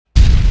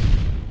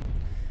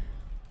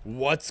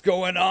What's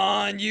going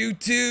on,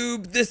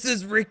 YouTube? This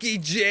is Ricky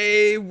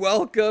J.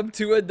 Welcome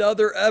to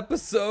another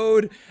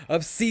episode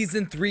of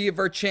Season 3 of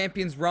our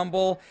Champions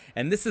Rumble.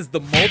 And this is the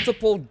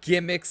multiple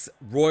gimmicks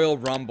Royal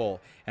Rumble.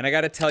 And I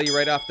gotta tell you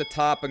right off the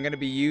top, I'm gonna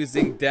be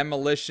using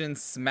Demolition,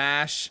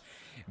 Smash,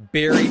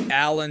 Barry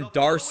Allen,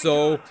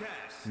 Darso.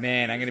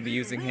 Man, I'm going to be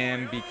using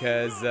him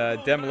because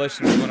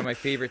Demolition is one of my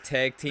favorite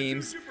tag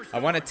teams. I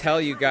want to tell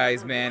you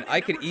guys, man,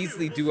 I could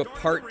easily do a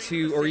part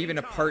 2 or even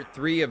a part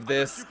 3 of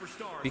this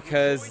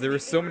because there were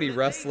so many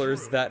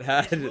wrestlers that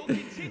had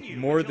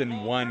more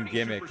than one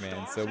gimmick,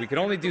 man. So we can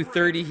only do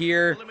 30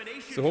 here.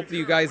 So hopefully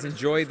you guys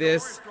enjoy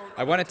this.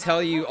 I want to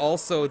tell you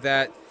also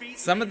that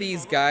some of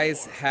these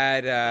guys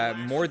had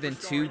more than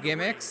 2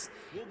 gimmicks.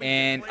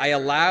 And I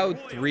allowed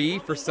 3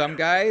 for some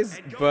guys,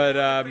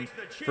 but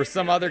for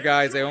some other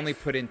guys, I only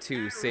put in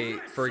 2. Say,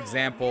 for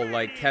example,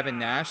 like Kevin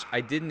Nash,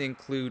 I didn't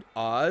include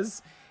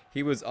Oz.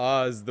 He was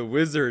Oz, the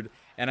Wizard.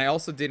 And I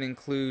also didn't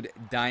include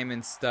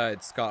Diamond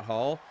Stud, Scott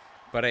Hall,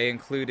 but I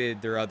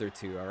included their other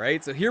 2, all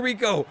right? So here we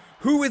go.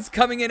 Who is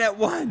coming in at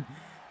 1?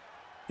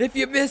 If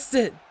you missed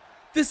it,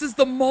 this is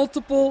the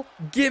multiple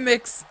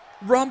gimmicks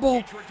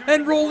Rumble,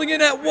 and rolling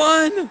in at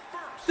 1.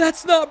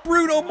 That's not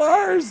Bruno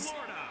Mars.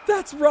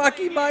 That's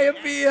Rocky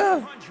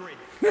Maivia.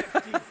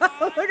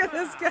 Look at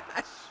this guy.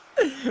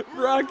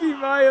 Rocky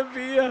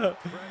Maivia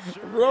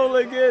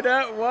rolling in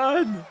at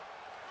 1.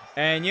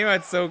 And you know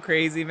what's so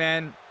crazy,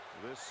 man?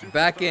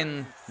 Back in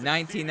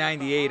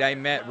 1998, I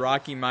met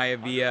Rocky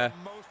Maivia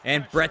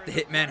and Bret the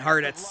Hitman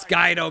Hart at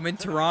Skydome in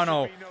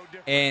Toronto.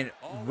 And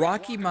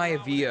Rocky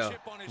Maivia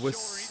was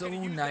so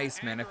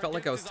nice, man. I felt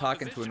like I was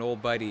talking to an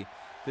old buddy.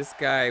 This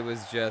guy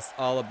was just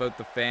all about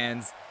the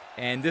fans.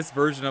 And this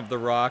version of The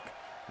Rock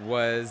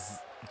was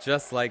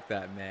just like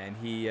that, man.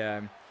 He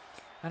I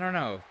don't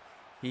know,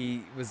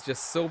 he was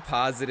just so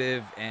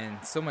positive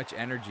and so much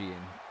energy,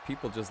 and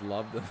people just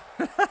loved him.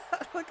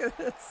 Look at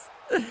this.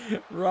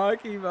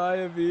 Rocky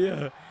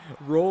Maivia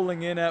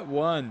rolling in at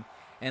 1,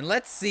 and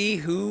let's see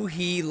who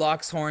he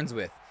locks horns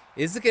with.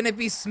 Is it gonna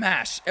be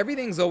Smash?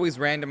 Everything's always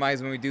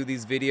randomized when we do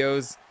these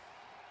videos.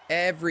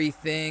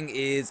 Everything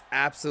is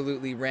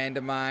absolutely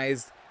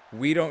randomized.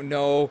 We don't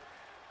know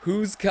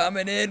who's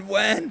coming in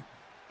when.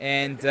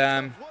 And,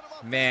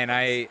 man,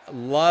 I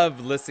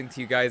love listening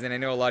to you guys, and I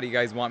know a lot of you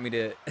guys want me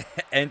to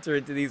enter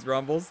into these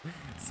Rumbles,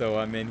 so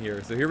I'm in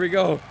here. So here we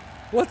go.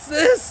 What's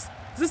this?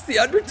 Is this the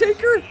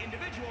Undertaker?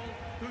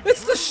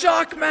 It's the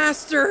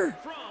Shockmaster!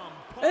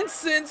 And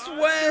since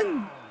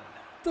when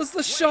does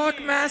the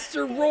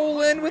Shockmaster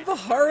roll in with a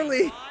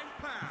Harley?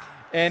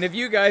 And if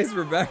you guys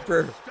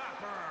remember,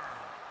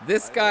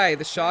 this guy,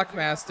 the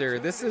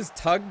Shockmaster, this is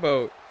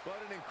Tugboat,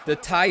 the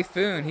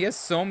Typhoon. He has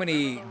so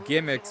many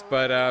gimmicks,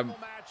 but,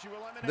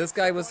 this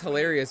guy was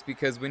hilarious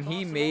because when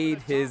he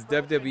made his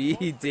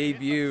WWE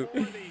debut,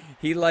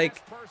 he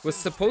was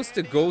supposed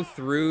to go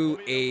through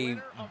a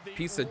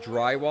piece of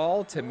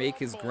drywall to make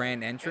his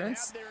grand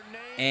entrance,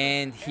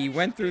 and he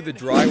went through the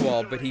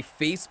drywall, but he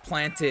face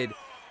planted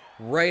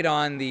right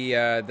on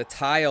the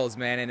tiles,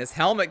 man, and his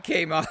helmet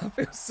came off.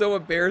 It was so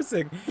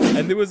embarrassing,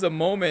 and there was a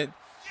moment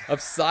of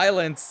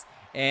silence,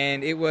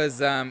 and it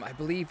was I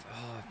believe,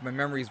 if my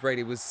memory's right,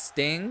 it was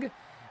Sting.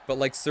 But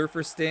like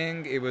Surfer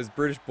Sting, it was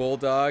British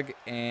Bulldog,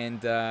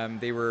 and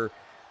they were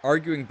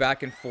arguing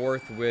back and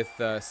forth with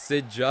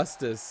Sid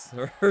Justice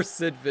or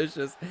Sid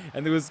Vicious,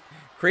 and there was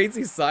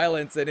crazy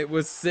silence, and it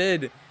was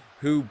Sid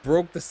who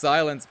broke the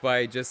silence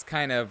by just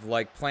kind of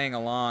like playing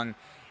along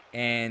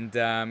and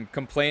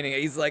complaining.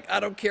 He's like, I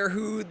don't care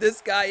who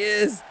this guy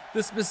is,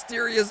 this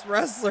mysterious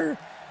wrestler.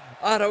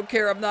 I don't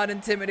care, I'm not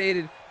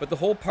intimidated. But the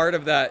whole part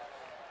of that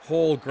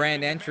whole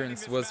grand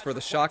entrance was for the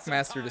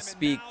Shockmaster to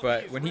speak,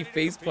 but when he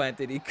face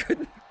planted, he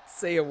couldn't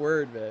say a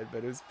word, man.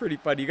 But it was pretty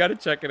funny. You got to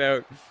check it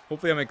out.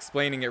 Hopefully I'm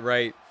explaining it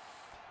right.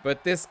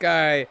 But this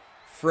guy,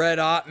 Fred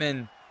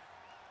Ottman,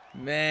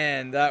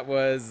 man, that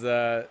was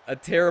a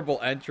terrible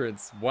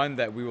entrance, one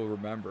that we will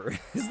remember.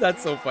 Isn't that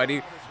so funny?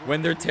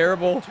 When they're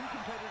terrible,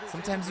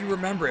 sometimes you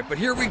remember it. But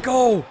here we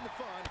go.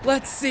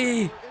 Let's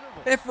see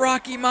if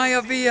Rocky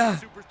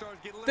Maivia,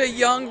 the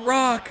young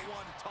Rock,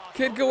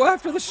 could go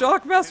after the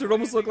Shockmaster. It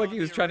almost looked like he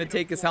was trying to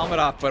take his helmet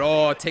off, but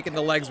oh, taking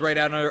the legs right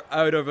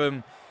out of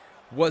him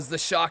was the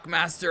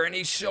Shockmaster, and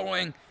he's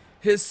showing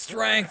his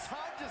strength.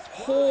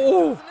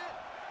 Oh,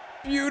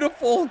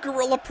 beautiful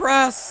gorilla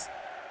press,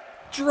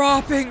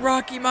 dropping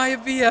Rocky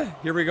Maivia.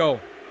 Here we go.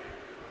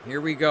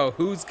 Here we go.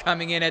 Who's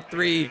coming in at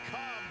 3?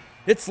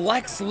 It's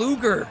Lex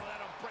Luger.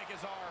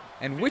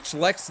 And which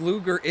Lex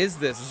Luger is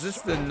this? Is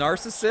this the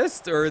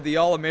Narcissist or the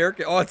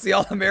All-American? Oh, it's the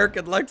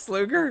All-American Lex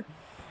Luger.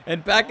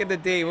 And back in the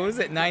day, what was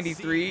it,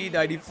 93,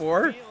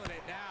 94?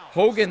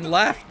 Hogan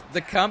left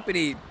the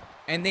company,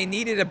 and they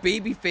needed a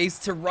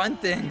babyface to run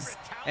things.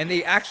 And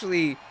they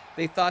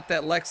thought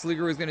that Lex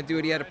Luger was going to do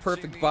it. He had a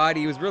perfect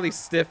body. He was really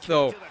stiff,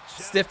 though.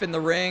 Stiff in the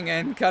ring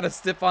and kind of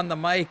stiff on the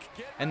mic.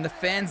 And the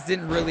fans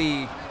didn't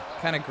really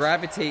kind of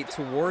gravitate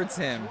towards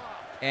him.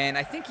 And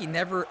I think he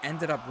never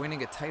ended up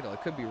winning a title. I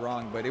could be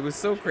wrong, but it was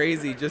so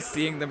crazy just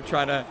seeing them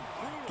trying to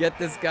get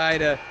this guy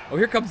to... Oh,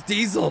 here comes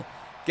Diesel.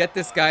 get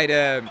this guy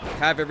to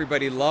have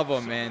everybody love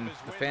him, and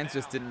the fans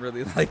just didn't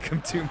really like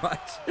him too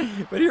much.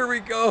 But here we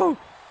go.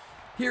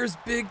 Here's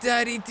Big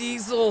Daddy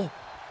Diesel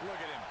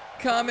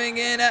coming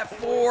in at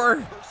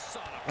 4.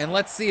 And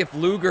let's see if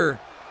Luger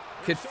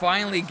could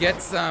finally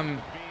get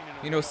some,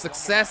 you know,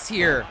 success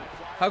here.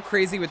 How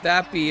crazy would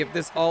that be if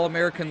this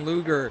All-American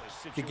Luger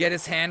could get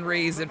his hand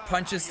raised and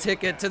punch his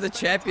ticket to the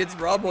Champions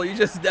Rumble? You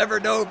just never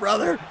know,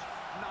 brother.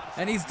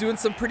 And he's doing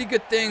some pretty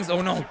good things.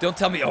 Oh, no, don't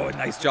tell me. Oh,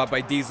 nice job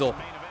by Diesel.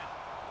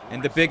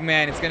 And the big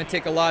man, it's going to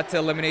take a lot to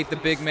eliminate the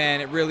big man.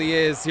 It really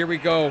is. Here we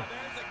go.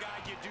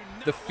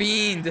 The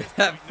Fiend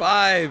at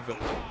 5.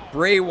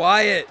 Bray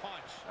Wyatt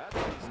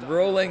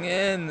rolling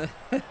in.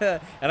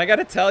 And I got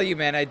to tell you,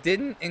 man, I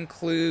didn't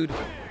include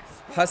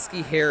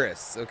Husky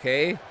Harris,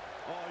 okay?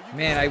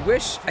 Man, I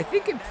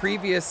think in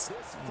previous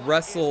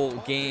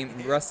wrestling games,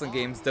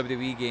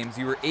 WWE games,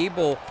 you were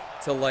able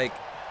to, like,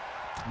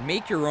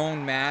 make your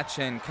own match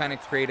and kind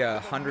of create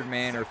a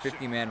 100-man or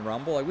 50-man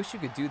rumble. I wish you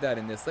could do that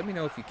in this. Let me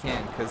know if you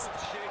can, because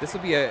this will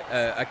be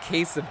a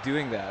case of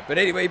doing that. But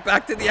anyway,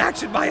 back to the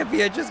action.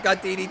 Maivia just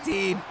got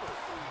DDT'd.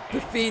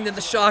 The Fiend and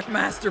the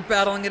Shockmaster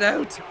battling it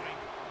out.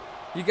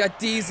 You got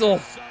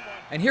Diesel.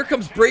 And here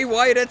comes Bray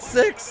Wyatt at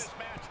 6.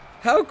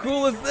 How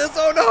cool is this?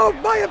 Oh no,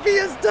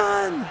 Maivia's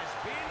done.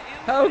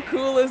 How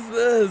cool is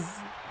this?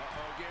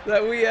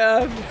 That we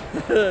have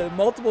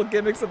multiple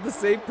gimmicks of the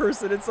same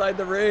person inside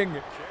the ring.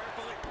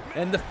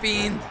 And the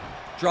Fiend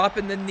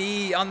dropping the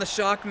knee on the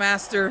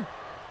Shockmaster.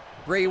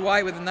 Bray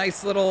Wyatt with a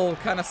nice little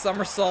kind of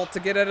somersault to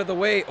get out of the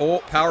way. Oh,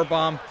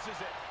 powerbomb.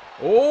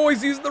 Oh,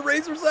 he's using the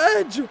Razor's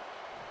Edge.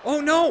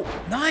 Oh no,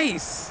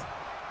 nice.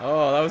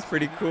 Oh, that was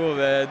pretty cool,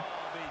 man.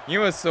 You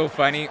know what's so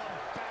funny?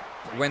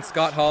 When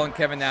Scott Hall and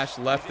Kevin Nash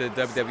left the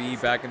WWE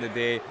back in the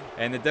day,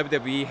 and the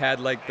WWE had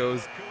like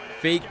those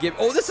fake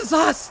oh, this is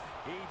us!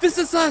 This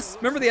is us!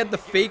 Remember they had the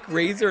fake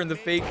Razor and the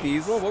fake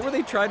Diesel? What were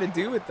they trying to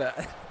do with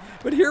that?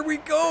 But here we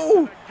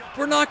go!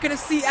 We're not gonna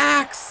see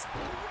Axe!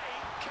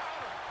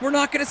 We're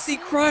not gonna see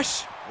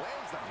Crush!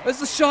 As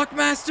the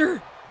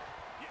Shockmaster!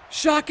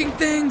 Shocking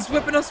things,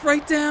 whipping us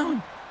right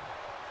down!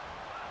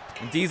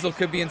 And Diesel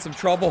could be in some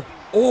trouble.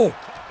 Oh!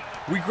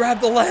 We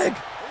grabbed the leg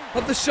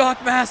of the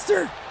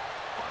Shockmaster!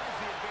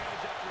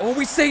 Oh,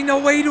 we say no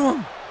way to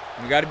him!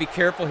 We gotta be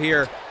careful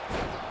here.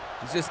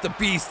 He's just a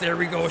beast. There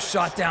we go.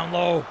 Shot down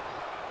low.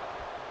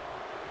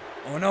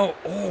 Oh no.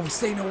 Oh, we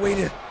say no way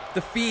to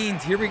the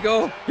Fiend. Here we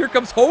go. Here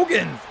comes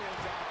Hogan.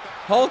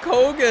 Hulk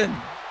Hogan.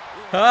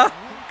 Huh?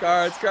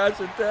 Cards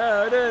crashing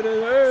down and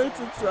it hurts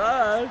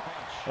inside.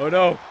 Oh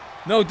no.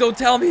 No, don't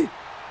tell me.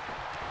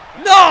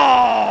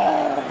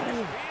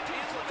 No!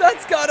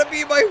 That's gotta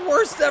be my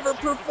worst ever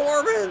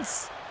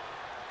performance.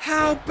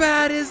 How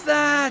bad is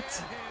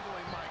that?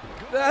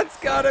 That's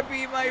gotta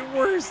be my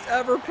worst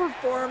ever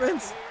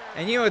performance.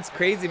 And you know what's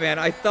crazy, man?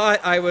 I thought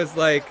I was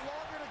like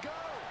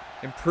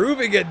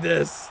improving at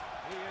this,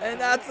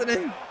 and that's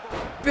an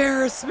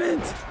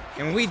embarrassment.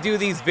 And when we do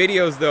these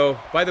videos, though,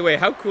 by the way,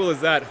 how cool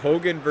is that?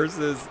 Hogan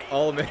versus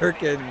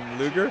All-American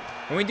Luger.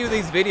 When we do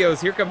these videos,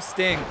 here comes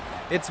Sting.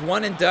 It's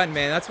one and done,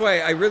 man. That's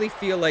why I really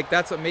feel like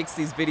that's what makes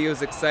these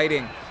videos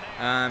exciting.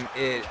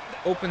 It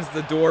opens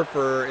the door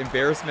for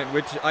embarrassment,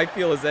 which I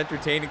feel is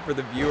entertaining for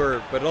the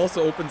viewer, but it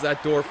also opens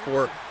that door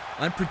for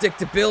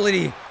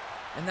unpredictability.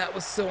 And that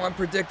was so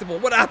unpredictable.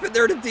 What happened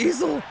there to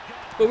Diesel?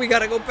 But we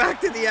gotta go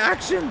back to the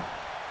action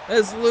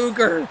as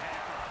Luger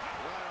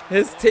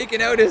has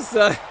taken out his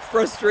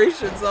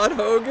frustrations on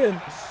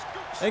Hogan.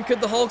 And could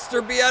the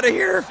Hulkster be out of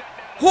here?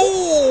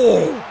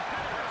 Oh!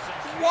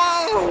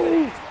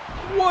 Wow!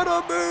 What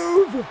a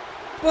move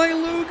by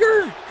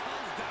Luger!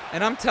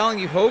 And I'm telling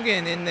you,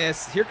 Hogan in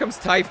this, here comes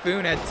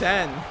Typhoon at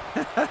 10.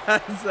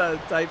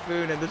 It's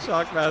Typhoon and the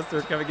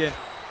Shockmaster coming in.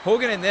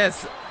 Hogan in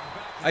this,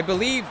 I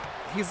believe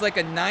he's like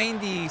a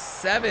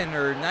 97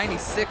 or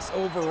 96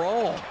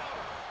 overall.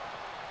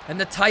 And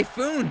the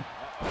Typhoon,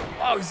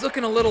 wow, he's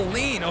looking a little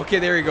lean. Okay,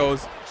 there he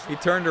goes. He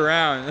turned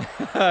around.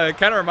 It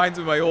kind of reminds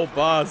me of my old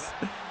boss.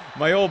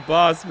 My old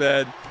boss,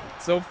 man.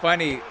 So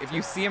funny. If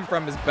you see him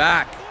from his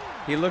back,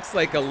 he looks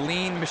like a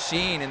lean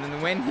machine. And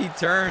then when he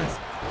turns,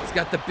 he's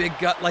got the big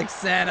gut like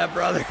Santa,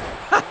 brother.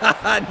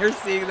 And you're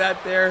seeing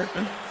that there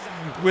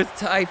with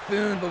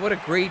Typhoon. But what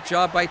a great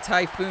job by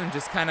Typhoon.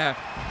 Just kind of,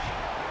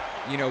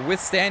 you know,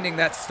 withstanding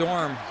that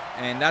storm.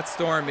 And that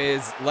storm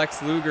is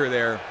Lex Luger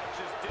there.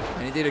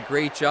 And he did a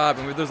great job.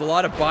 And there's a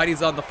lot of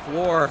bodies on the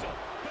floor.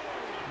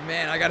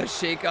 Man, I got to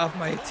shake off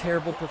my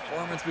terrible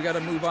performance. We got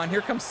to move on.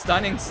 Here comes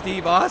Stunning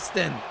Steve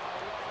Austin.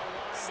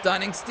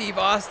 Stunning Steve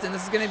Austin.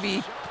 This is going to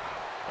be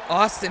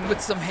Austin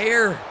with some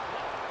hair.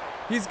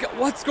 He's got,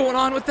 what's going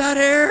on with that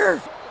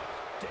hair?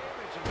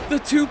 The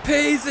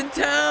toupee's in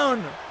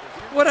town.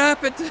 What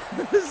happened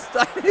to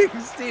Stunning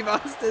Steve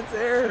Austin's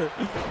hair?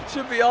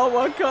 Should be all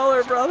one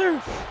color,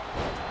 brother.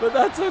 But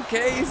that's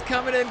okay. He's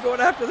coming in, going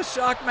after the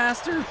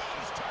Shockmaster.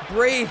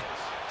 Bray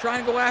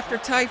trying to go after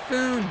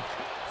Typhoon.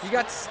 You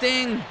got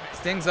Sting.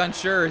 Sting's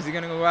unsure. Is he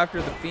going to go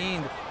after the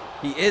Fiend?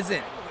 He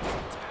isn't.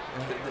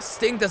 The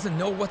Sting doesn't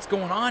know what's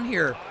going on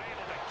here.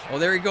 Oh,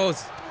 there he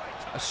goes.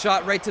 A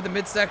shot right to the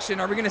midsection.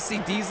 Are we going to see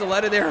Diesel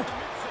out of there?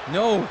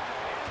 No.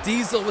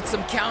 Diesel with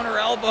some counter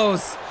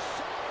elbows.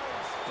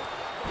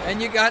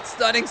 And you got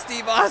stunning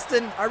Steve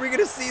Austin. Are we going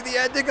to see the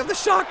ending of the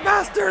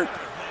Shockmaster?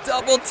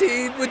 Double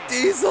team with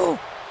Diesel.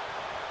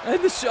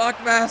 And the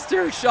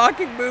Shockmaster.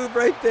 Shocking move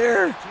right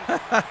there.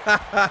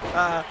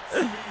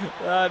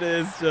 That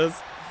is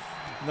just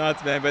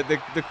nuts, man. But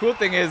the cool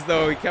thing is,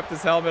 though, he kept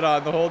his helmet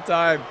on the whole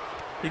time.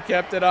 He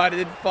kept it on. It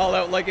didn't fall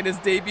out like in his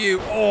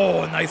debut.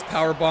 Oh, nice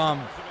power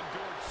bomb.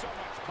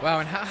 Wow,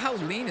 and how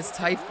lean is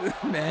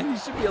Typhoon, man? He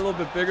should be a little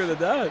bit bigger than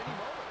that.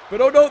 But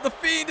oh no, the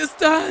Fiend is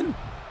done.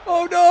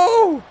 Oh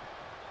no.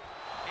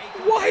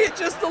 Wyatt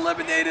just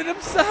eliminated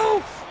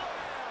himself.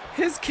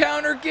 His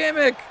counter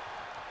gimmick.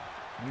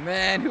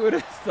 Man, who would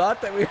have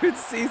thought that we would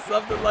see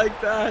something like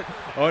that?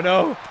 Oh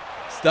no.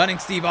 Stunning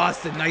Steve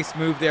Austin. Nice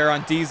move there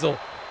on Diesel.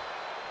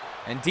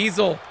 And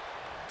Diesel,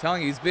 I'm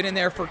telling you, he's been in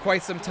there for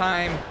quite some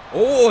time.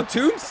 Oh,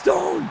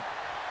 Tombstone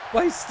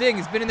by Sting.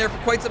 He's been in there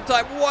for quite some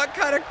time. What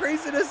kind of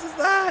craziness is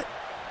that?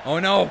 Oh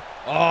no.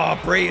 Oh,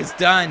 Bray is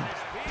done.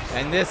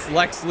 And this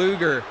Lex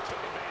Luger,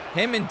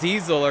 him and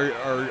Diesel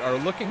are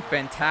looking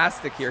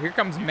fantastic here. Here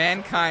comes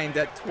Mankind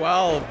at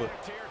 12.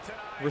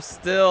 We're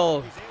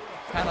still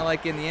kind of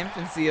like in the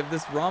infancy of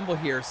this Rumble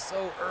here.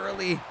 So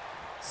early.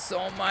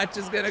 So much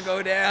is going to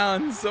go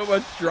down. So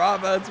much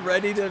drama. It's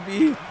ready to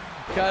be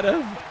kind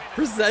of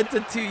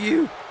presented to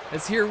you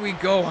as here we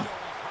go.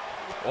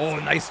 Oh,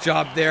 nice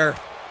job there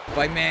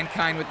by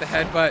Mankind with the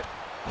headbutt.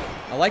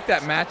 I like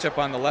that matchup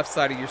on the left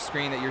side of your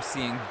screen that you're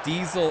seeing.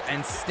 Diesel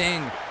and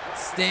Sting.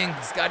 Sting,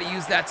 he's got to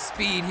use that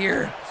speed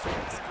here.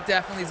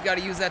 Definitely he's got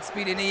to use that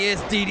speed, and he is.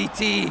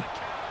 DDT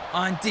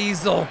on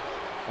Diesel.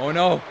 Oh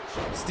no,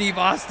 Steve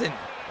Austin.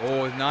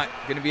 Oh, not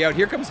going to be out.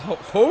 Here comes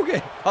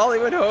Hogan.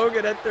 Hollywood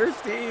Hogan at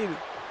 13.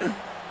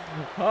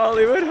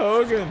 Hollywood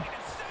Hogan.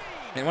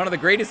 And one of the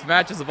greatest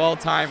matches of all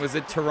time was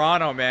at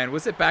Toronto, man.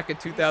 Was it back in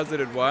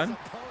 2001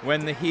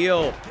 when the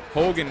heel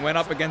Hogan went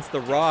up against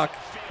The Rock,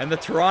 and the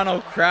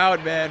Toronto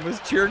crowd, man, was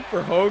cheering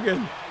for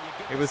Hogan.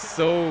 It was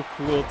so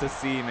cool to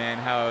see, man,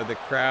 how the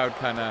crowd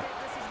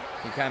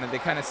they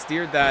kind of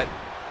steered that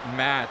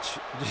match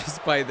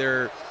just by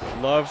their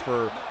love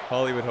for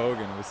Hollywood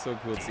Hogan. It was so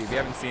cool to see. If you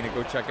haven't seen it,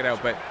 go check it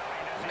out. But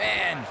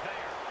man,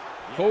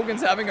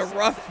 Hogan's having a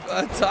rough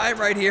time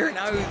right here.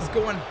 Now he's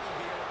going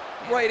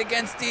right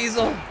against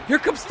Diesel. Here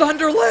comes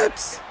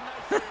Thunderlips.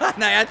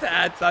 And I had to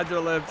add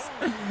Thunderlips.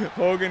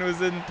 Hogan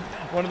was in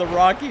one of the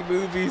Rocky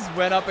movies,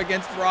 went up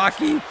against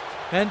Rocky,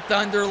 and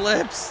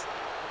Thunderlips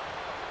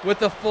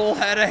with a full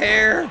head of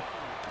hair.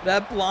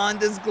 That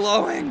blonde is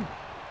glowing.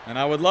 And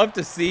I would love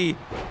to see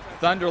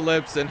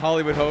Thunderlips and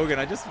Hollywood Hogan.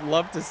 I just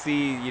love to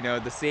see, you know,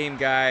 the same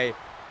guy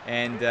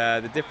and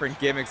the different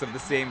gimmicks of the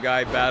same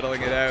guy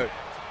battling it out.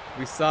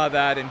 We saw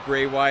that in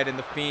Bray Wyatt and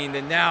the Fiend,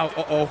 and now,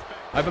 uh-oh,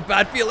 I have a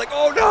bad feeling.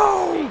 Oh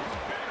no!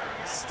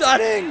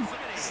 Stunning!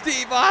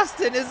 Steve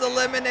Austin is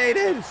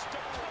eliminated.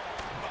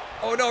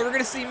 Oh no, we're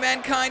gonna see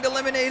Mankind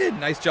eliminated.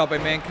 Nice job by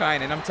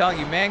Mankind, and I'm telling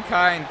you,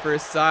 Mankind for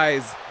his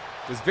size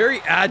was very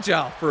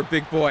agile for a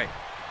big boy.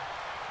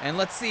 And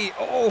let's see,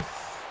 oh,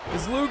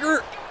 is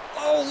Luger?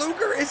 Oh,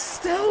 Luger is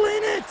still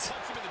in it.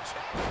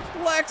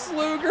 Lex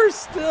Luger's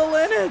still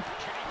in it.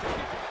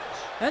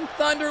 And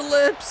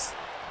Thunderlips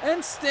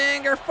and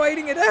Sting are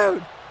fighting it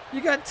out.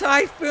 You got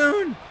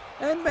Typhoon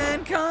and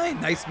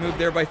Mankind. Nice move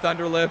there by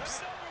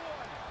Thunderlips.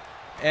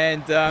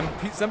 And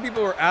some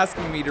people were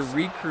asking me to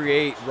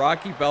recreate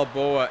Rocky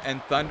Balboa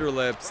and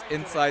Thunderlips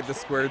inside the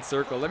squared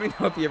circle. Let me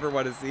know if you ever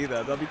want to see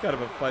that. That'll be kind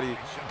of a funny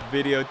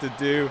video to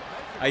do.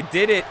 I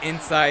did it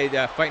inside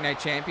Fight Night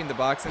Champion, the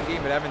boxing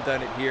game, but I haven't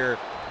done it here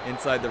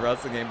inside the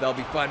wrestling game. That'll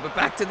be fun. But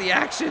back to the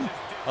action.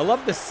 I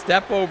love the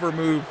step over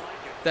move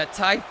that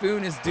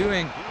Typhoon is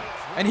doing.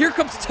 And here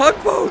comes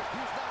Tugboat.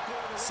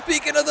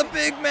 Speaking of the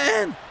big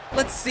man,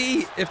 let's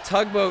see if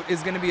Tugboat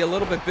is going to be a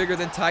little bit bigger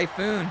than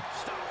Typhoon.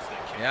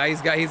 Yeah,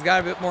 he's got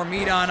a bit more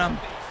meat on him.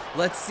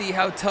 Let's see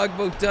how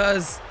Tugboat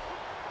does.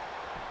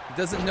 He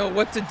doesn't know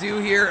what to do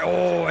here.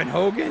 Oh, and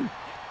Hogan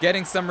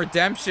getting some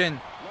redemption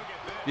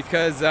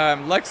because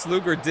Lex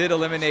Luger did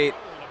eliminate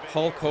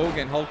Hulk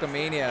Hogan,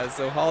 Hulkamania.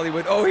 So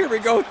Hollywood, oh, here we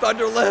go,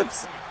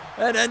 Thunderlips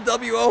and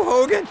NWO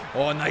Hogan.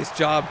 Oh, nice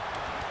job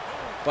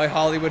by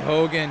Hollywood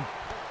Hogan.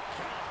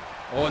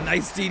 Oh,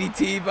 nice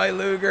DDT by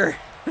Luger.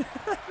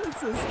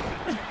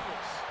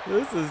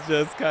 This is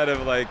just kind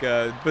of like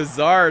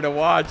bizarre to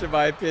watch, in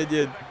my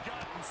opinion.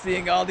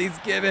 Seeing all these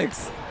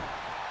gimmicks.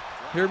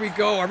 Here we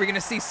go. Are we going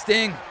to see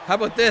Sting? How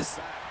about this?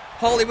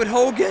 Hollywood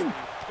Hogan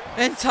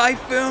and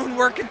Typhoon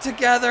working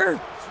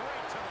together.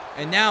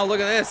 And now, look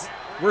at this.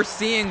 We're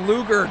seeing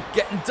Luger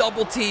getting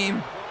double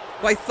teamed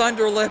by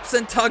Thunderlips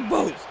and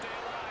Tugboat.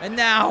 And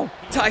now,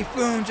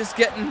 Typhoon just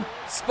getting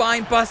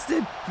spine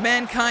busted.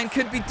 Mankind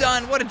could be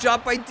done. What a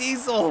job by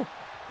Diesel.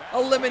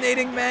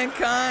 Eliminating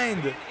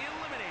Mankind.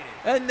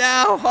 And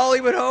now,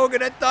 Hollywood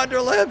Hogan and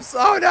Thunderlips.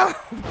 Oh no,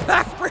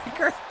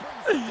 backbreaker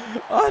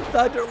on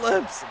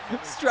Thunderlips.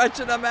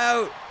 Stretching them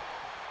out.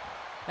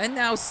 And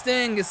now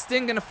Sting. Is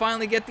Sting gonna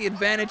finally get the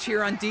advantage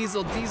here on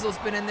Diesel? Diesel's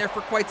been in there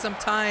for quite some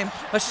time.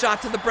 A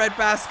shot to the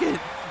breadbasket.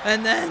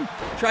 And then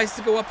tries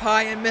to go up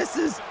high and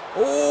misses.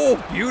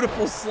 Oh,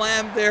 beautiful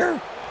slam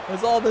there.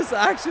 There's all this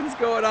action's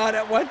going on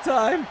at one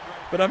time.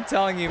 But I'm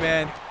telling you,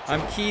 man,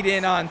 I'm keyed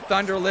in on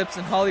Thunderlips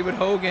and Hollywood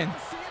Hogan.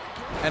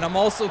 And I'm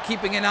also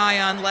keeping an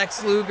eye on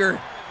Lex Luger.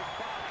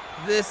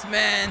 This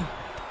man,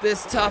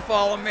 this tough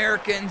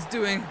All-American's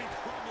doing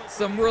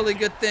some really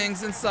good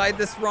things inside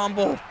this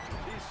Rumble.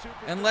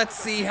 And let's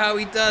see how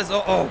he does.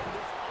 Uh-oh.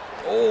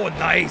 Oh,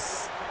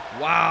 nice.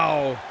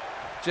 Wow.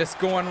 Just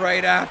going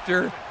right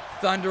after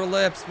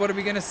Thunderlips. What are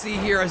we going to see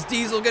here? Is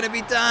Diesel going to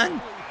be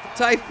done?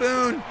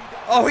 Typhoon.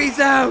 Oh, he's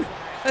out.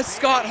 As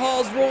Scott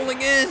Hall's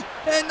rolling in.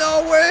 And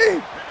no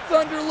way.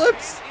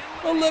 Thunderlips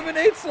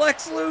eliminates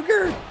Lex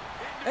Luger.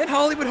 And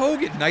Hollywood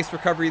Hogan. Nice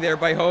recovery there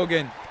by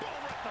Hogan.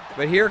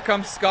 But here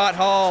comes Scott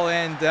Hall.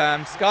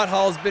 And Scott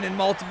Hall's been in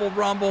multiple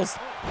Rumbles.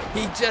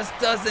 He just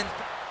doesn't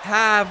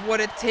have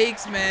what it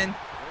takes, man,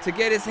 to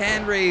get his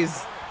hand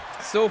raised.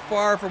 So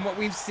far from what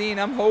we've seen,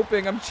 I'm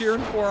hoping, I'm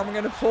cheering for him. I'm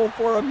going to pull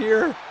for him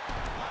here.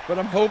 But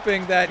I'm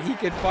hoping that he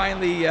could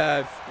finally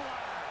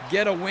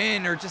get a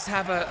win or just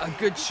have a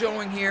good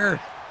showing here.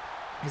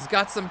 He's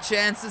got some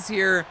chances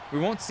here. We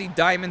won't see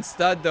Diamond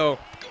Stud, though.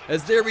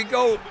 As there we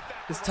go.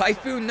 Is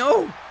Typhoon?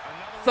 No.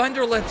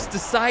 Thunderlips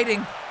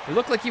deciding. It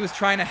looked like he was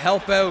trying to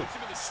help out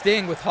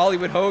Sting with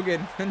Hollywood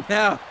Hogan. And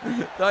now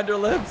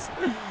Thunderlips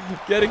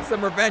getting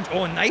some revenge.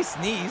 Oh, nice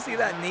knee. You see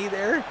that knee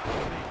there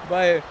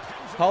by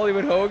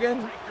Hollywood Hogan?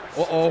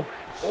 Uh-oh.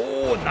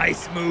 Oh,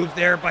 nice move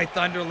there by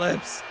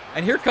Thunderlips.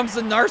 And here comes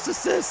the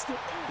Narcissist,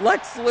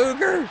 Lex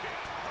Luger.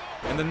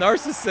 And the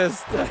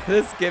Narcissist,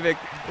 this gimmick,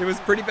 it was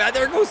pretty bad.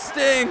 There goes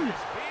Sting.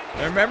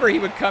 I remember he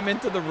would come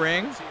into the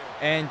ring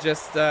and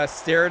just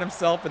stare at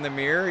himself in the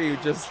mirror. He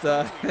just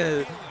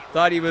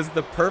thought he was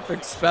the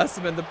perfect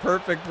specimen, the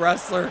perfect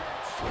wrestler.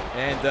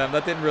 And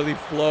that didn't really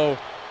flow.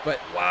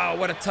 But wow,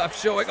 what a tough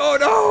showing. Oh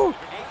no!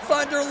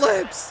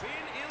 Thunderlips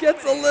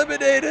gets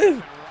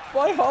eliminated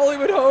by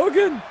Hollywood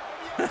Hogan.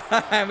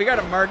 We got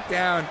to mark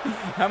down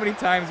how many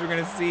times we're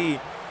going to see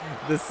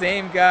the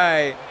same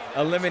guy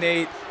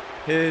eliminate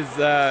his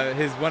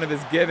one of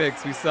his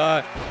gimmicks. We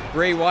saw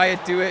Bray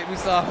Wyatt do it. We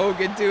saw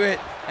Hogan do it.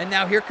 And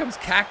now here comes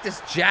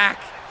Cactus Jack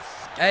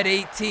at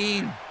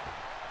 18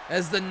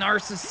 as the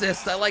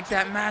Narcissist. I like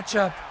that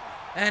matchup.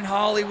 And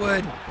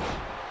Hollywood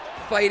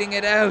fighting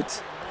it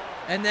out.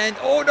 And then,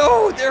 oh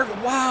no, there,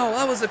 wow,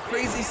 that was a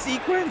crazy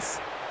sequence.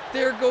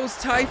 There goes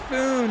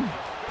Typhoon.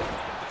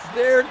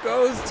 There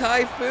goes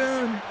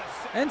Typhoon.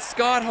 And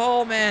Scott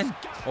Hall, man.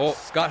 Oh,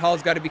 Scott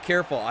Hall's got to be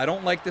careful. I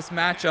don't like this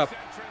matchup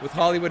with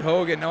Hollywood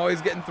Hogan. Oh,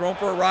 he's getting thrown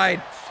for a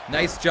ride.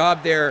 Nice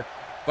job there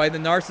by the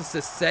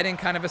Narcissist, setting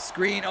kind of a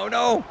screen. Oh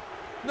no,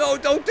 no,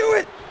 don't do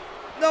it.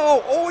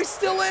 No, oh, he's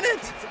still in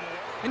it.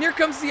 And here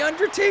comes the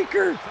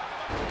Undertaker.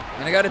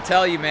 And I got to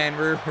tell you, man,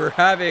 we're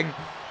having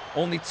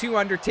only 2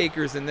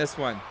 Undertakers in this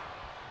one.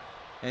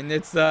 And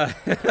it's,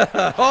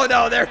 oh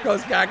no, there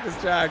goes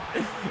Cactus Jack.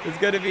 It's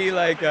going to be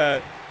like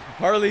a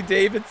Harley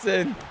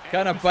Davidson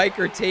kind of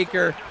biker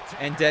taker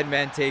and dead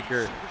man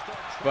taker.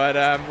 But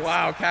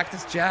wow,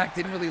 Cactus Jack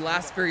didn't really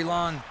last very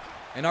long.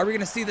 And are we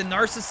going to see the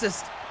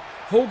Narcissist?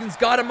 Hogan's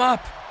got him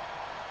up.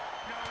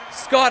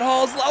 Scott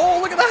Hall's, oh,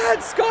 look at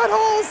that. Scott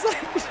Hall's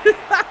like,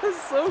 that was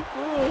so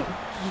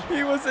cool.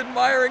 He was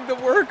admiring the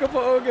work of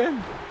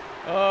Hogan.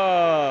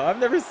 Oh, I've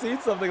never seen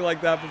something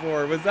like that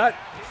before. Was that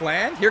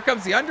planned? Here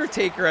comes the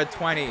Undertaker at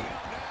 20.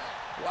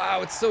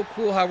 Wow, it's so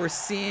cool how we're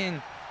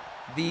seeing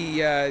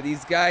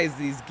these guys,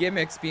 these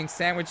gimmicks being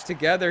sandwiched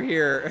together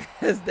here.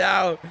 As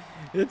now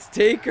it's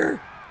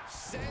Taker.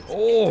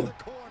 Oh,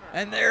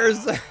 and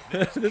there's,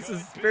 this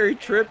is very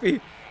trippy.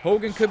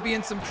 Hogan could be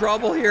in some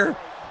trouble here.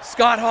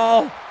 Scott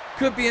Hall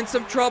could be in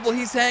some trouble.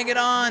 He's hanging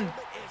on.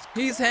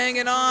 He's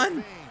hanging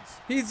on.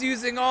 He's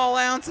using all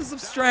ounces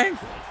of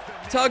strength.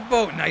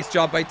 Tugboat. Nice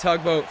job by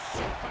Tugboat.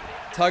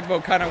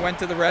 Tugboat kind of went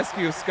to the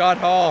rescue of Scott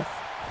Hall.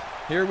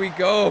 Here we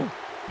go.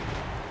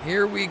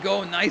 Here we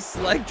go. Nice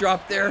leg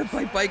drop there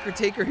by Biker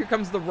Taker. Here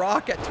comes The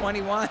Rock at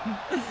 21.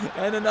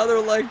 And another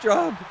leg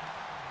drop.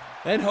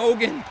 And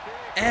Hogan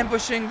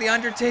ambushing the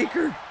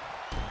Undertaker.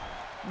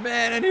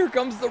 Man, and here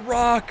comes The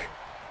Rock.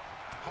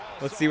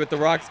 Let's see what The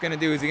Rock's going to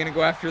do. Is he going to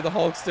go after the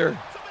Hulkster?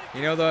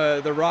 You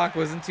know, the Rock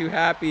wasn't too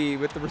happy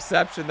with the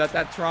reception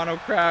that Toronto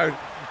crowd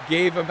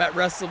gave him at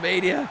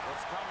WrestleMania.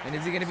 And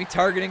is he going to be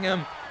targeting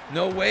him?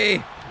 No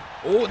way.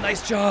 Oh,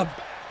 nice job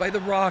by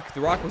The Rock.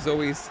 The Rock was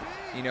always,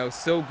 you know,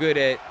 so good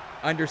at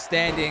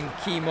understanding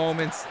key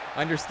moments,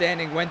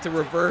 understanding when to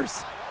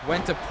reverse,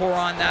 when to pour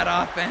on that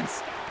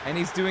offense. And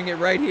he's doing it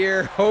right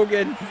here.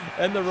 Hogan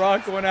and The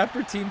Rock going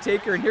after Team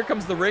Taker. And here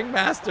comes the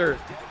Ringmaster.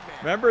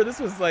 Remember, this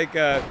was like,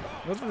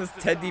 wasn't this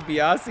Ted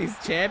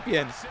DiBiase's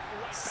champion?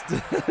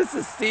 This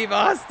is Steve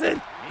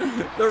Austin,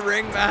 the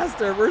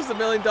Ringmaster. Where's the $1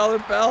 million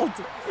belt?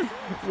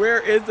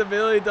 Where is the $1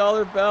 million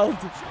belt?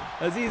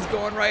 As he's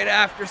going right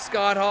after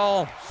Scott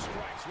Hall.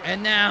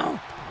 And now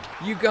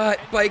you got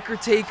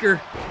Biker Taker.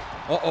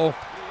 Uh-oh.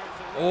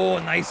 Oh,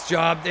 nice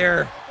job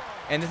there.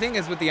 And the thing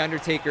is with the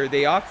Undertaker,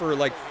 they offer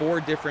like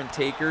 4 different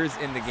takers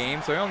in the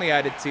game. So I only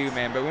added 2,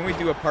 man. But when we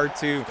do a part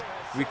 2,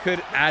 we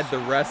could add the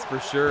rest for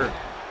sure.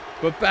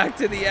 But back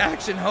to the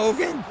action,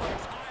 Hogan.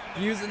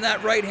 Using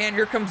that right hand.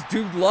 Here comes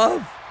Dude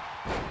Love.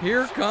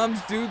 Here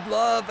comes Dude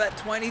Love at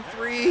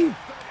 23.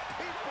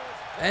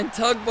 And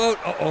Tugboat.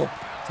 Uh-oh.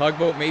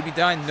 Tugboat may be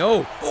done.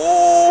 No.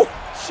 Oh!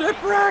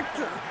 Shipwrecked.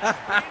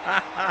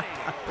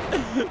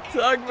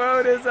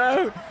 Tugboat is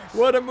out.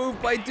 What a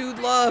move by Dude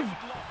Love.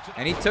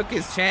 And he took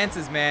his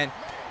chances, man.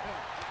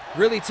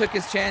 Really took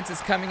his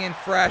chances coming in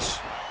fresh.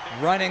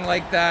 Running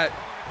like that.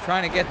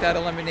 Trying to get that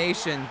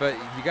elimination. But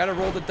you got to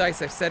roll the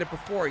dice. I've said it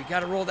before. You got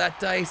to roll that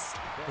dice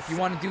if you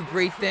want to do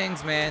great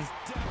things, man.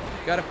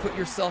 You got to put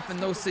yourself in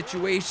those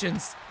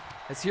situations.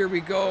 As here we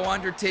go.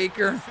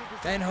 Undertaker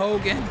and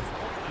Hogan.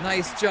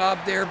 Nice job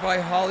there by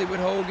Hollywood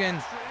Hogan.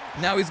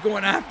 Now he's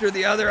going after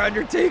the other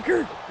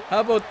Undertaker.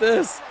 How about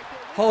this?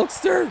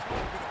 Hulkster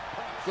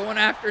going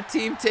after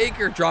Team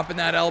Taker. Dropping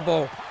that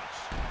elbow.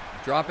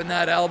 Dropping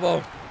that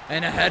elbow.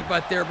 And a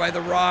headbutt there by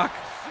The Rock.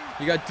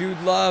 You got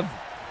Dude Love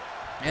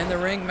and the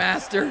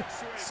Ringmaster.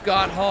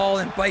 Scott Hall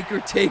and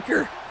Biker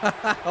Taker.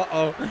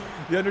 Uh-oh.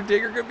 The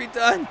Undertaker could be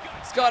done.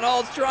 Scott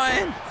Hall's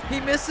trying. He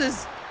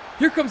misses.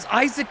 Here comes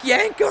ISSAAC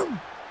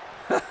Yankem.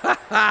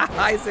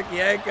 ISSAAC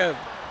Yankem.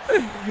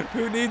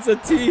 Who needs a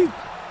teeth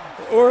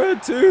or a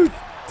tooth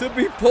to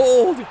be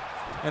pulled?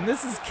 And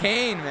this is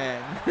Kane,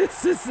 man.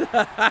 This is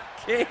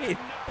Kane.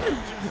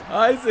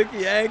 ISSAAC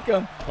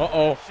Yankem.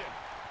 Uh-oh.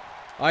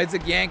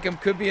 ISSAAC Yankem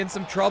could be in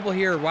some trouble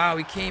here. Wow,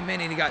 he came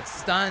in and he got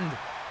stunned.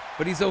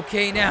 But he's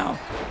okay now.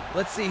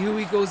 Let's see who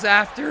he goes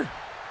after.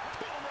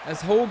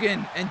 As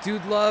Hogan and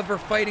Dude Love are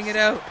fighting it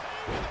out.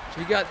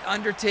 We got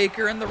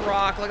Undertaker and The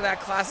Rock. Look at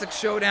that classic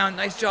showdown.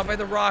 Nice job by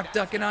The Rock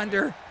ducking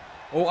under.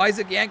 Oh,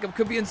 ISSAAC Yankem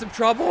could be in some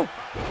trouble.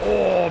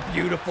 Oh,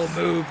 beautiful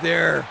move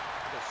there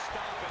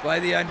by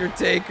the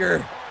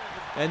Undertaker.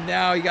 And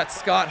now you got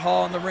Scott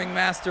Hall and the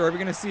Ringmaster. Are we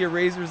going to see a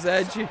Razor's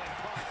Edge?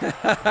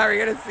 Are we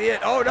going to see it?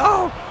 Oh,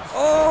 no.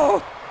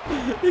 Oh,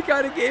 he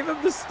kind of gave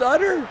him the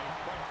stutter.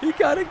 He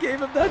kind of gave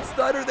him that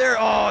stutter there.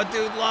 Oh,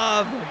 Dude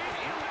Love.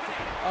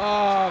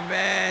 Oh,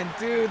 man.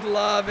 Dude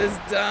Love is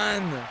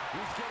done.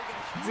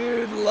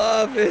 Dude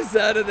Love is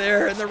out of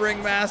there. And the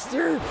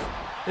Ringmaster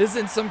is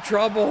in some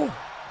trouble.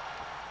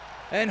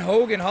 And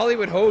Hogan,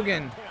 Hollywood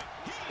Hogan,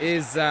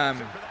 is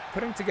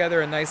putting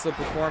together a nice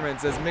little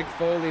performance as Mick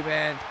Foley,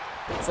 man.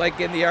 It's like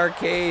in the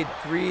arcade,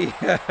 three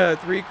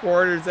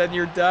quarters and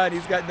you're done.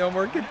 He's got no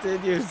more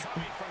continues.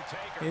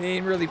 He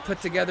didn't really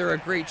put together a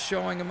great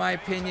showing, in my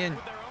opinion.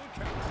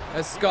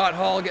 As Scott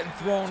Hall getting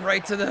thrown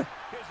right to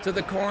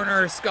the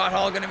corner. Scott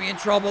Hall going to be in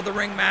trouble. The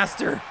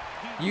Ringmaster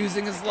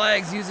using his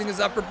legs, using his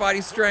upper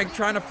body strength,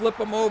 trying to flip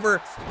him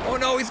over. Oh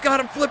no, he's got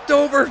him flipped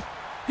over.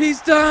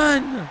 He's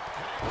done.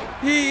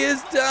 He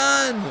is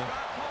done.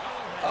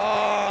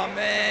 Oh,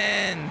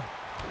 man.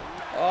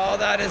 Oh,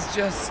 that is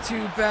just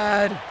too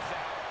bad.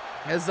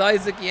 As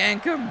ISSAAC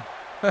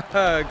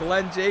Yankem,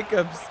 Glenn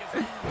Jacobs,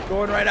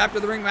 going right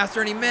after the Ringmaster,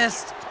 and he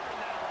missed.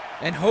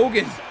 And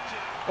Hogan.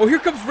 Oh, here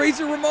comes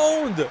Razor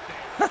Ramon.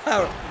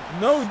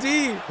 No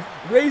D.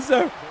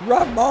 Razor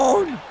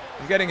Ramon.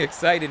 I'm getting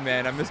excited,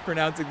 man. I'm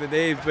mispronouncing the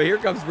names, but here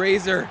comes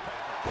Razor.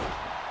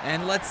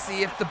 And let's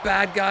see if the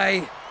bad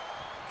guy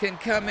can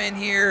come in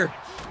here.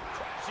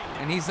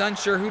 And he's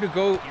unsure who to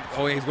go.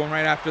 Oh, he's going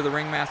right after the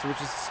Ringmaster,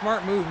 which is a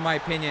smart move in my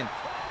opinion.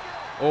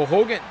 Oh,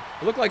 Hogan.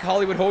 It looked like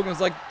Hollywood Hogan was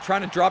like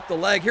trying to drop the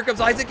leg. Here comes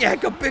ISSAAC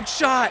Yankem, big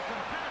shot.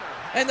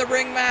 And the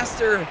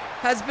Ringmaster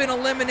has been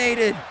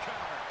eliminated.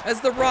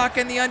 As The Rock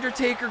and the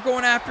Undertaker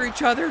going after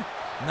each other.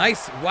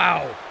 Nice,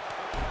 wow.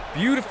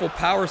 Beautiful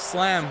power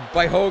slam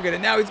by Hogan.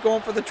 And now he's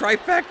going for the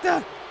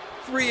trifecta.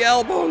 3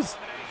 elbows.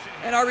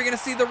 And are we going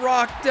to see The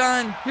Rock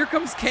done? Here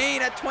comes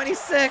Kane at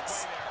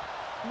 26.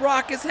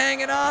 Rock is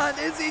hanging on.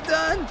 Is he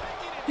done?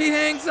 He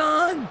hangs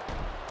on.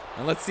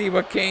 And let's see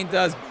what Kane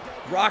does.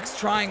 Rock's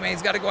trying, man.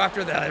 He's got to go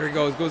after that. There he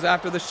goes. Goes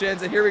after the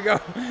shins. And here we go.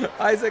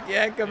 ISSAAC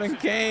Yankem and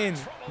Kane.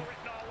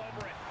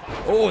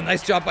 Oh,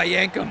 nice job by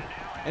Yankem.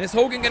 And is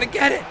Hogan going to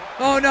get it?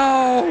 Oh,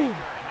 no.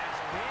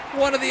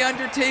 One of the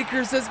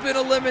Undertakers has been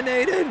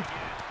eliminated.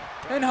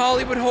 And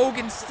Hollywood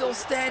Hogan's still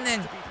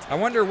standing. I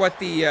wonder what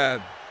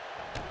the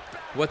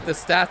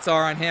stats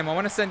are on him. I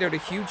want to send out a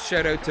huge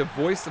shout out to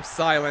Voice of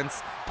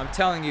Silence. I'm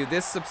telling you,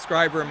 this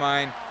subscriber of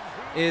mine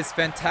is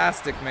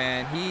fantastic,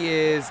 man. He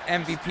is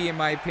MVP in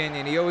my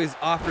opinion. He always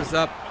offers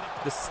up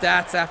the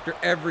stats after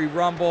every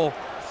Rumble.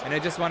 And I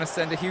just want to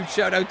send a huge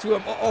shout out to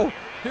him. Uh-oh,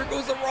 here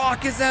goes The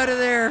Rock is out of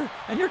there.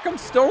 And here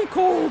comes Stone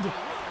Cold.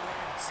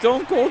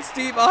 Stone Cold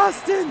Steve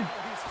Austin.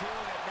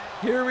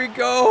 Here we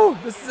go.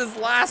 This is his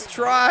last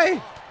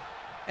try.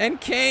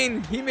 And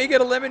Kane, he may get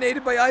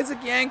eliminated by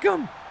ISSAAC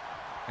Yankem.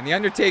 And the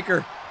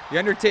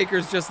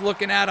Undertaker's just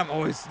looking at him.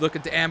 Oh, he's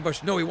looking to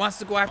ambush. No, he wants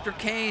to go after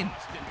Kane.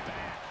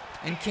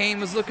 And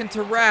Kane was looking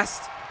to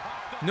rest.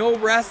 No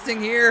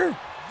resting here.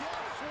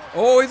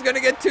 Oh, he's going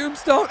to get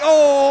tombstone.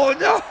 Oh,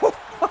 no.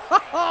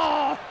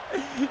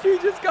 He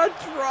just got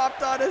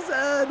dropped on his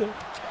head.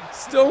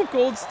 Stone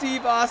Cold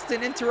Steve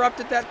Austin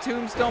interrupted that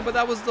tombstone, but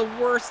that was the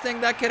worst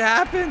thing that could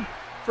happen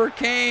for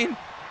Kane.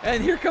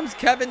 And here comes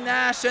Kevin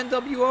Nash,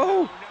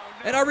 NWO.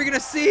 And are we going to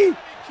see?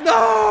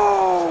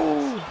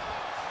 No!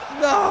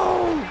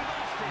 No!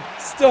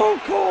 Stone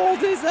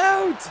Cold is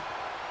out.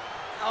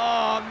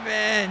 Oh,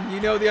 man.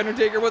 You know the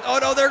Undertaker was... Oh,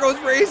 no, there goes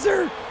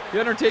Razor. The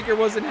Undertaker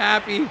wasn't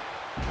happy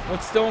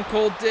what Stone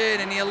Cold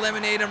did, and he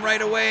eliminated him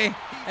right away.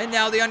 And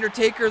now the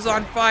Undertaker's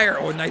on fire.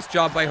 Oh, nice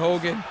job by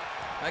Hogan.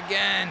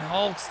 Again,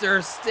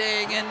 Hulkster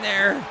staying in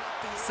there.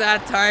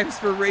 Sad times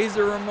for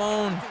Razor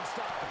Ramon.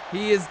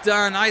 He is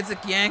done.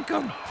 Isaac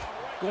Yankem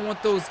going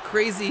with those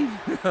crazy,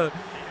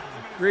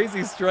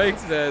 crazy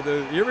strikes.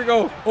 Here we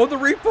go. Oh, the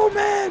Repo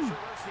Man.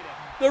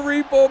 The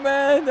Repo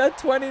Man at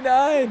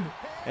 29.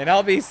 And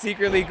I'll be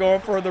secretly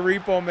going for the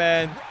Repo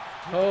Man.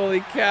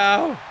 Holy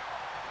cow.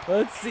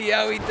 Let's see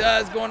how he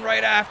does. Going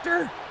right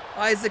after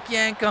Isaac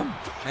Yankem.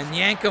 And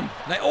Yankem.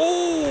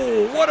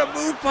 Oh, what a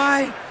move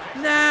by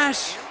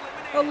Nash.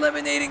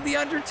 Eliminating the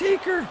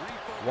Undertaker.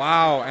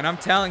 Wow, and I'm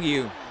telling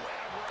you,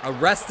 a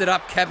rested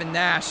up Kevin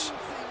Nash.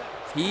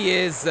 He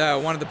is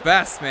one of the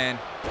best, man.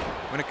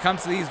 When it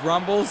comes to these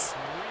Rumbles,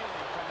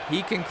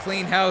 he can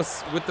clean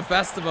house with the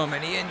best of them,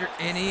 and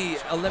he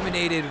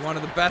eliminated one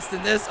of the best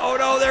in this. Oh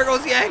no, there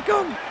goes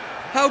Yankem.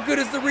 How good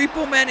is the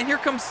Repo Man? And here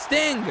comes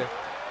Sting.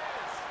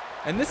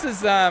 And this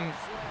is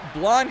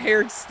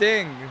blonde-haired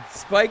Sting,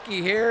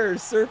 spiky hair,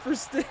 Surfer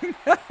Sting.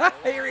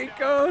 Here he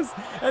goes,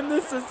 and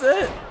this is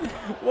it.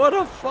 What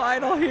a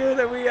final here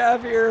that we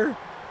have here.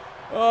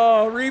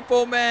 Oh,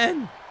 Repo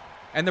Man.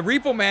 And the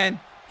Repo Man,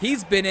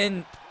 he's been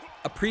in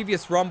a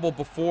previous Rumble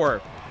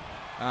before.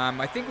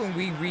 I think when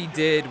we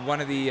redid one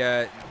of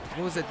the,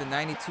 what was it, the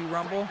 92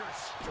 Rumble?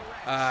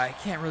 I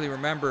can't really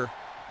remember.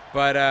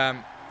 But,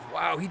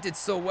 wow, he did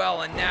so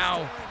well, and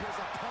now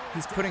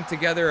he's putting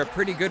together a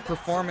pretty good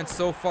performance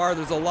so far.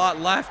 There's a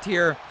lot left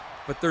here,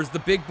 but there's the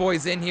big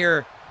boys in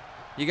here.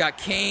 You got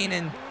Kane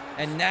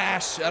and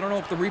Nash. I don't know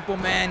if the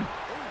Repo Man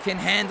can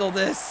handle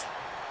this.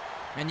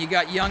 And you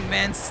got young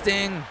man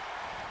Sting,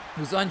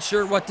 who's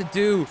unsure what to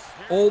do.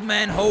 Old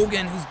man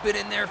Hogan, who's been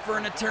in there for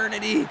an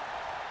eternity.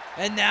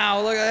 And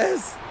now, look at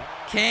this.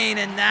 Kane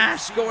and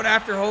Nash going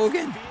after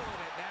Hogan.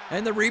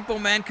 And the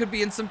Repo Man could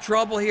be in some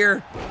trouble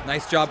here.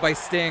 Nice job by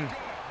Sting.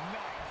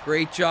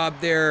 Great job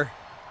there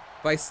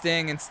by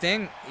Sting. And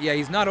Sting, yeah,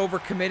 he's not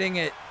overcommitting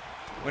it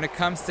when it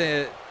comes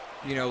to,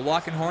 you know,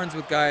 locking horns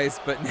with guys.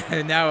 But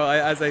now,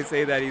 as I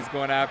say that, he's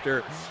going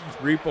after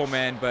Repo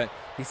Man. But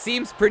he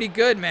seems pretty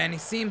good, man. He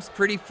seems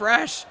pretty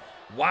fresh.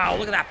 Wow,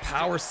 look at that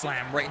power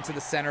slam right into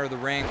the center of the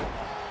ring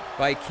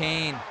by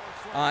Kane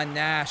on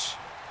Nash.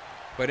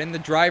 But in the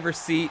driver's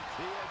seat,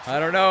 I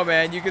don't know,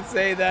 man. You could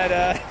say that,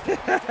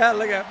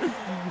 look at,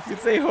 you could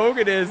say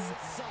Hogan has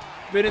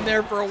been in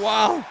there for a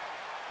while.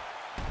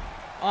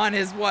 On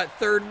his, what,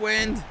 third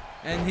wind?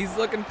 And he's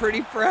looking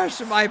pretty fresh,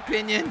 in my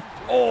opinion.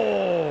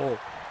 Oh!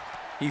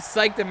 He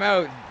psyched him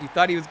out. He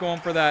thought he was going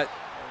for that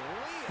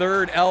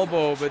third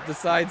elbow, but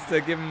decides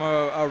to give him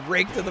a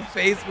rake to the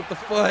face with the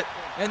foot.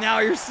 And now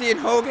you're seeing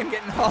Hogan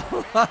getting all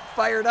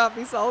fired up.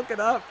 He's hulking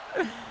up.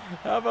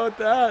 How about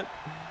that?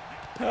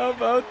 How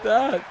about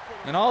that?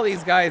 And all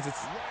these guys,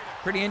 it's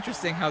pretty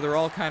interesting how they're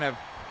all kind of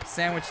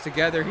sandwiched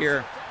together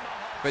here.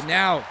 But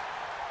now,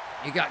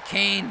 you got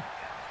Kane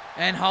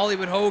and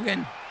Hollywood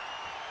Hogan.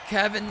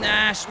 Kevin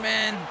Nash,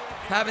 man,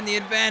 having the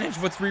advantage.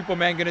 What's Repo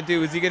Man gonna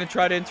do? Is he gonna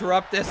try to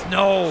interrupt this?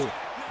 No.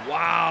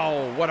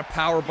 Wow, what a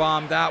power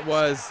bomb that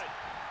was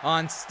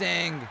on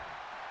Sting.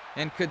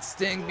 And could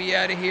Sting be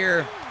out of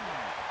here?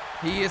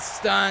 He is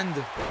stunned.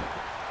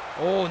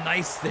 Oh,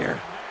 nice there.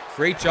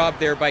 Great job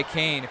there by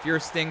Kane. If you're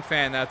a Sting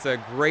fan, that's a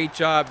great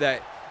job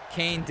that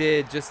Kane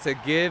did just to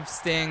give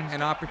Sting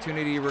an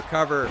opportunity to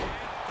recover.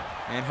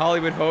 And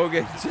Hollywood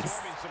Hogan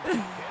just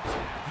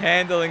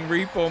handling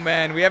Repo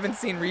Man. We haven't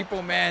seen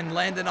Repo Man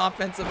land an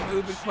offensive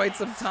move in quite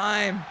some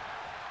time.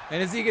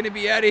 And is he going to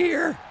be out of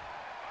here?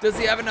 Does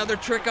he have another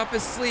trick up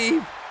his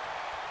sleeve?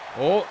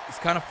 Oh, he's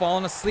kind of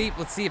falling asleep.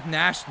 Let's see if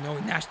Nash... No,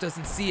 Nash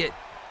doesn't see it.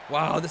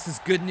 Wow, this is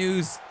good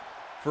news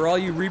for all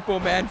you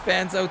Repo Man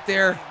fans out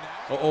there.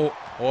 Uh-oh.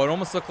 Oh, it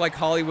almost looked like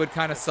Hollywood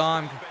kind of saw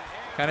him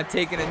kind of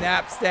taking a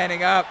nap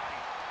standing up.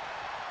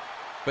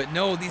 But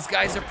no, these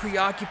guys are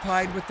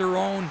preoccupied with their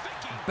own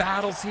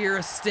battles here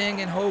as Sting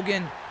and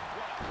Hogan.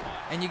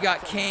 And you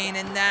got Kane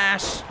and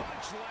Nash.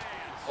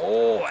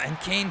 Oh, and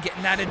Kane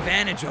getting that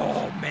advantage.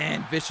 Oh,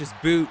 man, vicious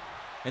boot.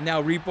 And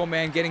now Repo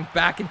Man getting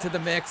back into the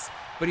mix.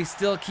 But he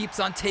still keeps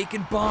on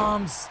taking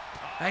bombs.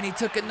 And he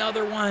took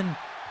another one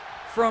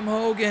from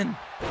Hogan.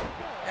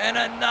 And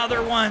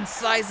another one,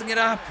 sizing it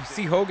up. You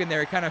see Hogan there,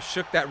 he kind of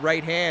shook that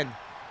right hand.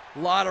 A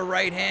lot of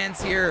right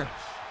hands here.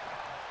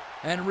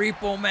 And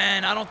Repo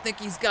Man, I don't think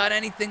he's got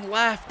anything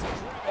left.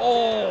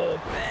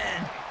 Oh,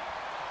 man.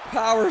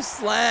 Power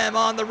slam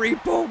on the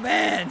Repo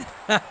Man.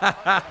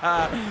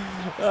 That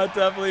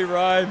definitely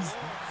rhymes.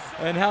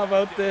 And how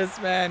about this,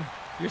 man?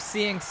 You're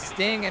seeing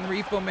Sting and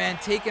Repo Man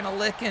taking a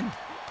licking.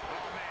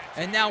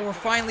 And now we're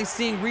finally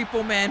seeing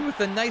Repo Man with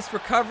a nice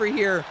recovery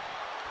here.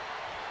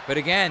 But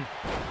again,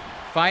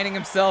 finding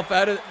himself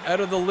out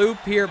of the loop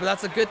here, but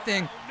that's a good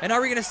thing. And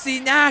are we gonna see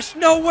Nash?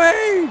 No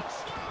way!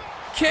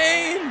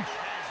 Kane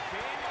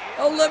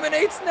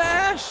eliminates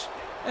Nash.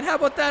 And how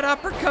about that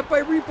uppercut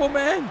by Repo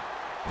Man?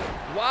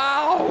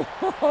 Wow!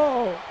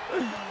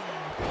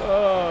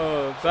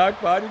 Oh,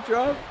 back body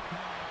drop.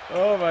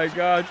 Oh my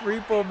gosh,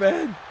 Repo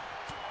Man.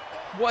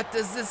 What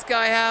does this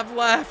guy have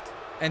left?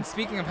 And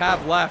speaking of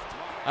have left,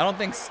 I don't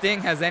think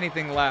Sting has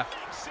anything left.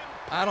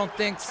 I don't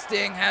think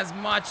Sting has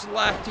much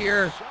left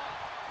here.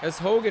 As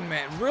Hogan,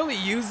 man, really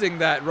using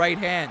that right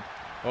hand.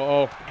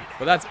 Uh-oh,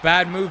 but that's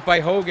bad move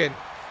by Hogan.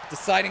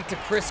 Deciding to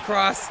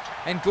crisscross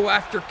and go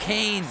after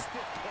Kane.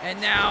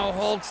 And now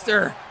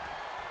Hulkster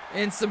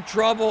in some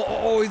trouble.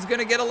 Oh, he's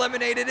gonna get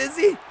eliminated, is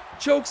he?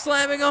 Choke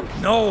slamming him?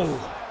 No.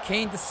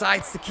 Kane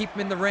decides to keep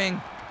him in the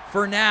ring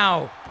for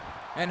now.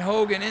 And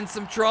Hogan in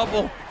some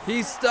trouble.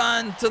 He's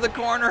stunned. To the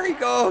corner he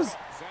goes.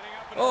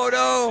 Oh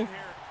no.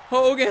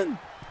 Hogan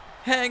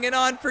hanging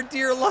on for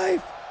dear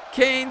life.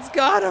 Kane's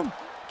got him.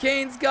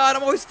 Kane's got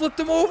him. Oh, he's flipped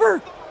him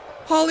over.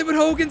 Hollywood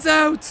Hogan's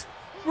out.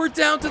 We're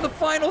down to the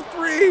final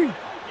 3.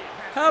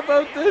 How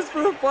about this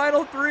for the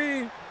final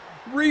 3?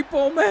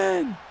 Repo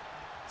Man,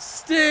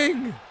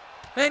 Sting,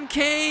 and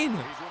Kane.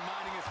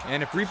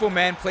 And if Repo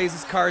Man plays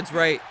his cards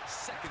right,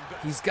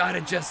 he's got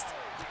to just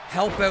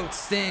help out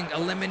Sting,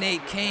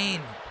 eliminate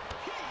Kane.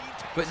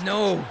 But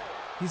no,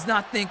 he's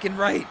not thinking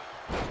right.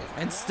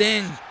 And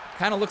Sting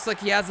kind of looks like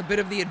he has a bit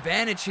of the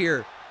advantage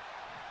here.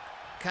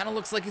 Kind of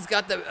looks like he's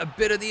got a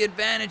bit of the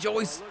advantage.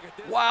 Always,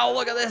 wow,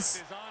 look at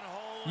this.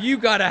 You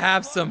got to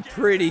have some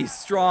pretty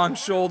strong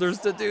shoulders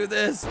to do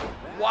this.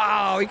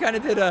 Wow, he kind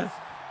of did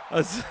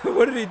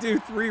what did he do?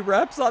 3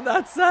 reps on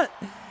that set.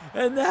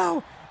 And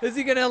now, is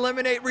he going to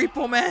eliminate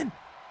Repo Man?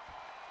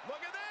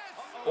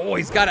 Oh,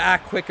 he's got to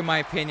act quick in my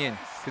opinion.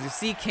 Because you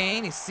see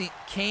Kane,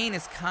 Kane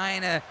is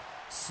kind of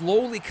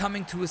slowly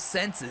coming to his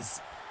senses.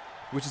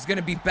 Which is going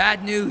to be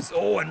bad news.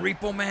 Oh, and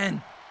Repo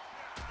Man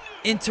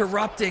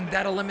interrupting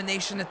that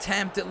elimination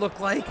attempt, it looked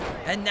like.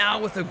 And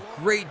now with a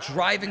great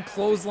driving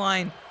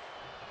clothesline.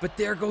 But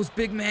there goes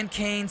big man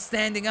Kane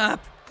standing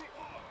up.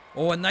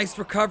 Oh, a nice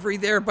recovery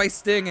there by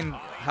Sting. And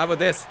how about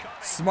this?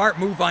 Smart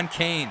move on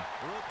Kane.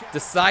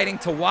 Deciding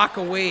to walk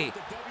away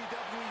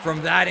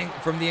from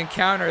the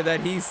encounter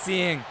that he's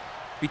seeing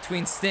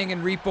between Sting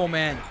and Repo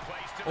Man.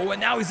 Oh, and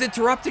now he's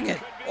interrupting it.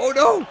 Oh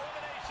no!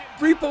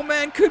 Repo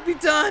Man could be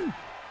done.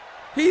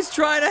 He's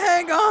trying to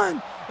hang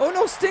on. Oh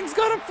no, Sting's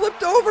got him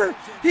flipped over.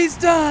 He's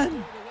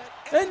done.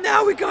 And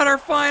now we got our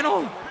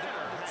final.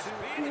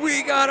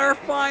 We got our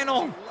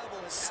final.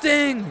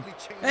 Sting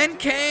and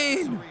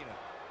Kane.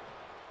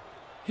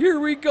 Here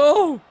we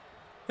go.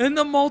 In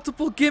the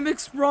multiple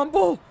gimmicks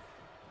rumble.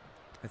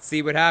 Let's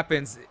see what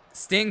happens.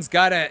 Sting's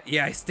gotta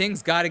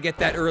get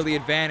that early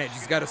advantage.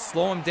 He's gotta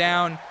slow him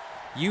down,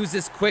 use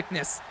his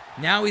quickness.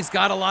 Now he's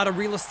got a lot of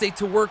real estate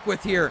to work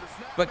with here.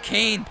 But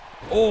Kane,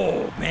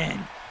 oh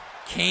man.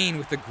 Kane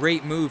with a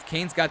great move.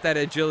 Kane's got that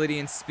agility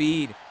and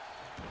speed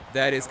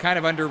that is kind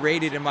of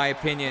underrated in my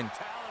opinion.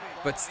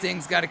 But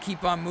Sting's got to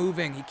keep on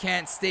moving. He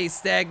can't stay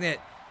stagnant.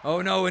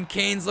 Oh no, and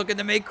Kane's looking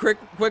to make quick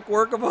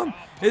work of him.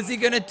 Is he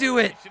going to do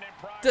it?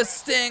 Does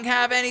Sting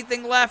have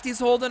anything left? He's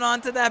holding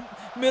on to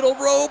that middle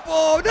rope.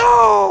 Oh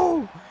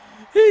no!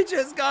 He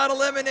just got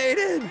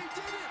eliminated.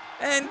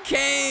 And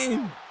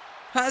Kane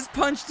has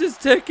punched his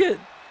ticket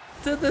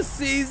to the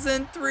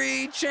Season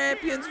 3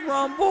 Champions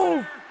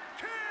Rumble.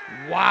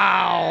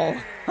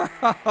 Wow. A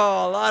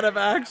lot of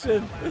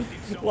action.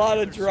 A lot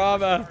of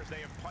drama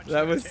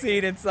that was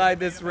seen inside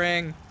this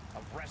ring.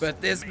 But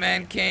this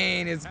man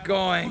Kane is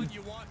going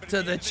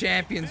to the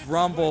Champions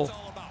Rumble.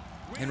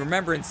 And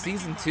remember, in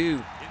Season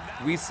 2,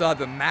 we saw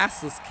the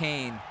maskless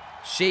Kane,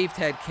 shaved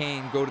head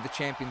Kane, go to the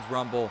Champions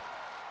Rumble.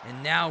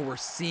 And now we're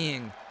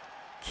seeing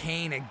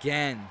Kane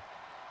again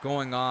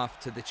going off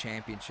to the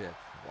championship.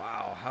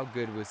 Wow, how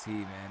good was he,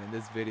 man, in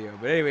this video.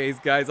 But anyways,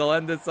 guys, I'll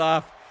end this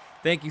off.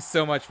 Thank you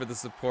so much for the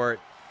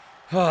support.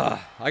 I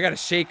got to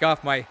shake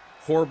off my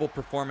horrible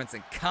performance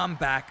and come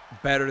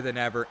back better than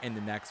ever in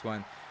the next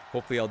one.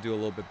 Hopefully I'll do a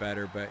little bit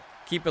better, but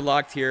keep it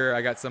locked here.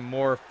 I got some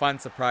more fun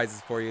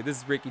surprises for you. This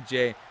is Ricky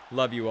J.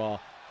 Love you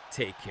all.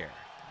 Take care.